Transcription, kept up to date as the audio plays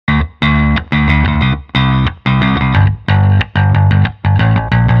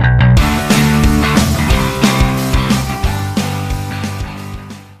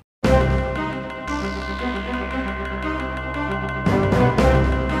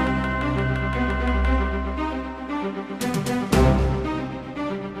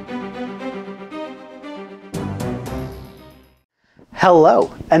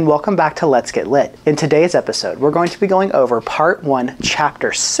Hello, and welcome back to Let's Get Lit. In today's episode, we're going to be going over Part 1,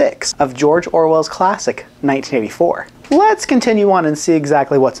 Chapter 6 of George Orwell's classic, 1984. Let's continue on and see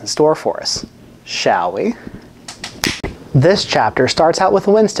exactly what's in store for us, shall we? This chapter starts out with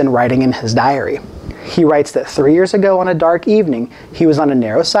Winston writing in his diary. He writes that 3 years ago on a dark evening, he was on a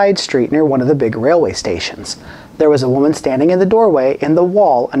narrow side street near one of the big railway stations. There was a woman standing in the doorway in the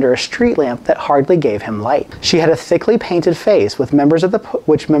wall under a street lamp that hardly gave him light. She had a thickly painted face which members of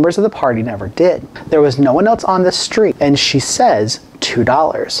the party never did. There was no one else on the street, and she says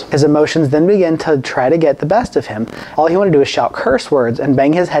 $2. His emotions then begin to try to get the best of him. All he wanted to do is shout curse words and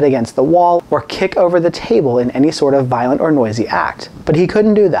bang his head against the wall or kick over the table in any sort of violent or noisy act. But he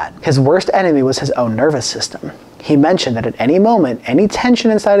couldn't do that. His worst enemy was his own nervous system. He mentioned that at any moment, any tension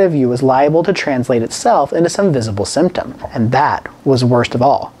inside of you was liable to translate itself into some visible symptom. And that was worst of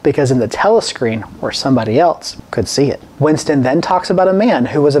all, because in the telescreen, where somebody else could see it. Winston then talks about a man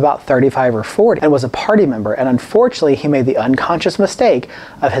who was about 35 or 40 and was a party member, and unfortunately he made the unconscious mistake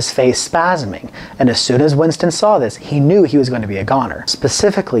of his face spasming. And as soon as Winston saw this, he knew he was going to be a goner.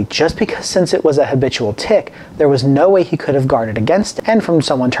 Specifically, just because since it was a habitual tic, there was no way he could have guarded against it, and from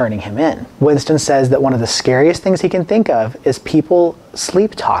someone turning him in. Winston says that one of the scariest things he can think of is people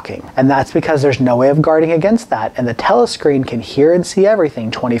sleep talking, and that's because there's no way of guarding against that, and the telescreen can hear and see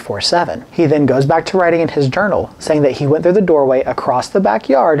everything 24/7. He then goes back to writing in his journal, saying that he went through the doorway across the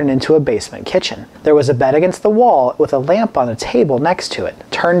backyard and into a basement kitchen. There was a bed against the wall with a lamp on a table next to it,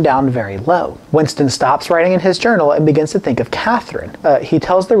 turned down very low. Winston stops writing in his journal and begins to think of Catherine. He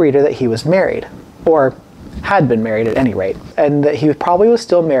tells the reader that he was married, or had been married at any rate, and that he probably was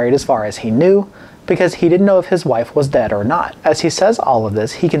still married as far as he knew, because he didn't know if his wife was dead or not. As he says all of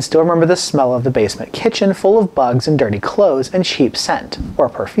this, he can still remember the smell of the basement kitchen full of bugs and dirty clothes and cheap scent, or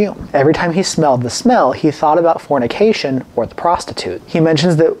perfume. Every time he smelled the smell, he thought about fornication or the prostitute. He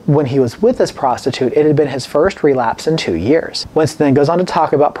mentions that when he was with this prostitute, it had been his first relapse in 2 years. Winston then goes on to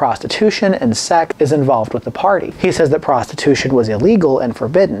talk about prostitution and sex is involved with the party. He says that prostitution was illegal and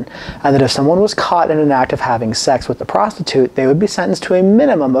forbidden, and that if someone was caught in an act of having sex with the prostitute, they would be sentenced to a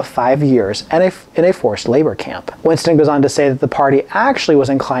minimum of 5 years and in a forced labor camp. Winston goes on to say that the party actually was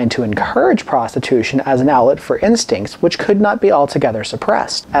inclined to encourage prostitution as an outlet for instincts which could not be altogether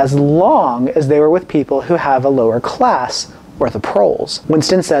suppressed, as long as they were with people who have a lower class, or the proles.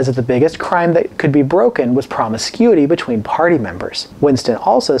 Winston says that the biggest crime that could be broken was promiscuity between party members. Winston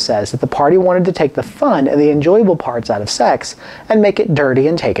also says that the party wanted to take the fun and the enjoyable parts out of sex and make it dirty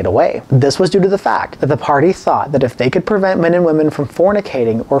and take it away. This was due to the fact that the party thought that if they could prevent men and women from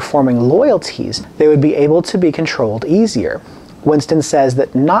fornicating or forming loyalties, they would be able to be controlled easier. Winston says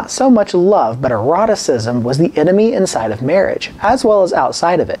that not so much love but eroticism was the enemy inside of marriage, as well as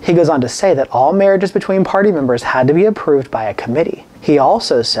outside of it. He goes on to say that all marriages between party members had to be approved by a committee. He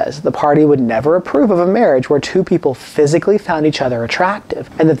also says the party would never approve of a marriage where two people physically found each other attractive,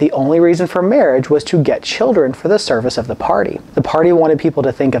 and that the only reason for marriage was to get children for the service of the party. The party wanted people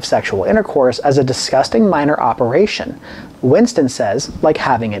to think of sexual intercourse as a disgusting minor operation. Winston says, like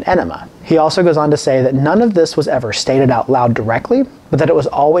having an enema. He also goes on to say that none of this was ever stated out loud directly, but that it was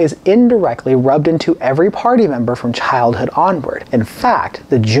always indirectly rubbed into every party member from childhood onward. In fact,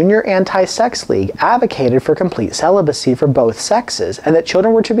 the Junior Anti-Sex League advocated for complete celibacy for both sexes, and that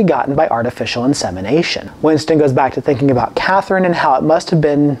children were to be gotten by artificial insemination. Winston goes back to thinking about Catherine and how it must have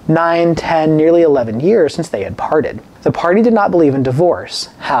been 9, 10, nearly 11 years since they had parted. The party did not believe in divorce.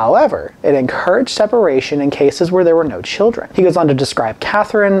 However, it encouraged separation in cases where there were no children. He goes on to describe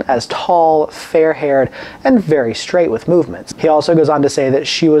Catherine as tall, fair-haired, and very straight with movements. He also goes on to say that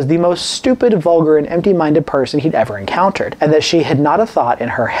she was the most stupid, vulgar, and empty-minded person he'd ever encountered, and that she had not a thought in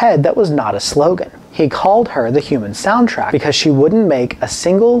her head that was not a slogan. He called her the human soundtrack because she wouldn't make a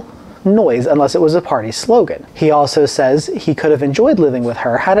single noise unless it was a party slogan. He also says he could have enjoyed living with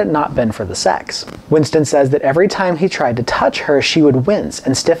her had it not been for the sex. Winston says that every time he tried to touch her, she would wince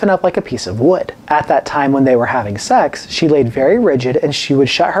and stiffen up like a piece of wood. At that time when they were having sex, she laid very rigid and she would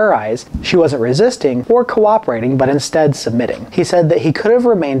shut her eyes. She wasn't resisting or cooperating, but instead submitting. He said that he could have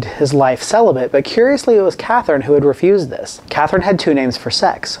remained his life celibate, but curiously it was Catherine who had refused this. Catherine had two names for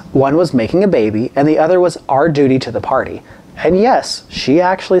sex. One was making a baby, and the other was our duty to the party. And yes, she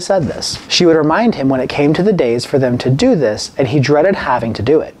actually said this. She would remind him when it came to the days for them to do this, and he dreaded having to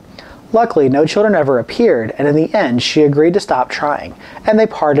do it. Luckily, no children ever appeared, and in the end, she agreed to stop trying, and they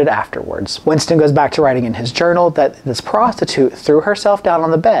parted afterwards. Winston goes back to writing in his journal that this prostitute threw herself down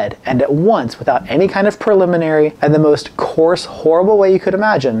on the bed, and at once, without any kind of preliminary, and the most coarse, horrible way you could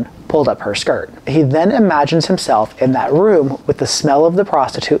imagine, pulled up her skirt. He then imagines himself in that room with the smell of the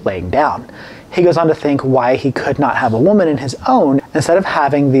prostitute laying down. He goes on to think why he could not have a woman in his own instead of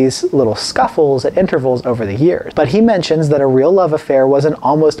having these little scuffles at intervals over the years. But he mentions that a real love affair was an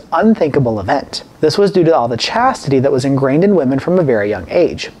almost unthinkable event. This was due to all the chastity that was ingrained in women from a very young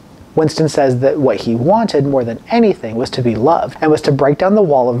age. Winston says that what he wanted more than anything was to be loved and was to break down the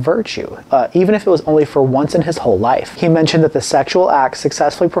wall of virtue, even if it was only for once in his whole life. He mentioned that the sexual acts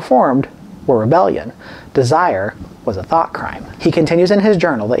successfully performed were rebellion. Desire was a thought crime. He continues in his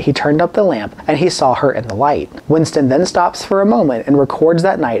journal that he turned up the lamp and he saw her in the light. Winston then stops for a moment and records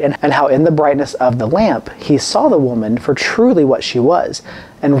that night and how in the brightness of the lamp he saw the woman for truly what she was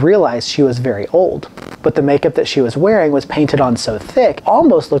and realized she was very old. But the makeup that she was wearing was painted on so thick,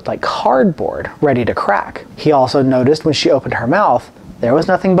 almost looked like cardboard, ready to crack. He also noticed when she opened her mouth, there was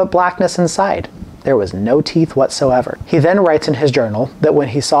nothing but blackness inside. There was no teeth whatsoever. He then writes in his journal that when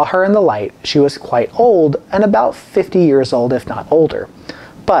he saw her in the light, she was quite old and about 50 years old, if not older.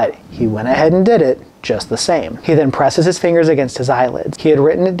 But he went ahead and did it just the same. He then presses his fingers against his eyelids. He had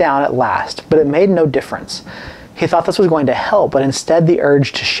written it down at last, but it made no difference. He thought this was going to help, but instead the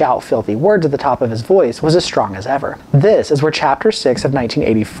urge to shout filthy words at the top of his voice was as strong as ever. This is where Chapter 6 of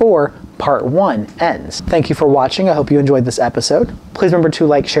 1984, Part 1 ends. Thank you for watching. I hope you enjoyed this episode. Please remember to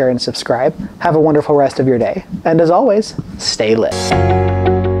like, share, and subscribe. Have a wonderful rest of your day. And as always, stay lit.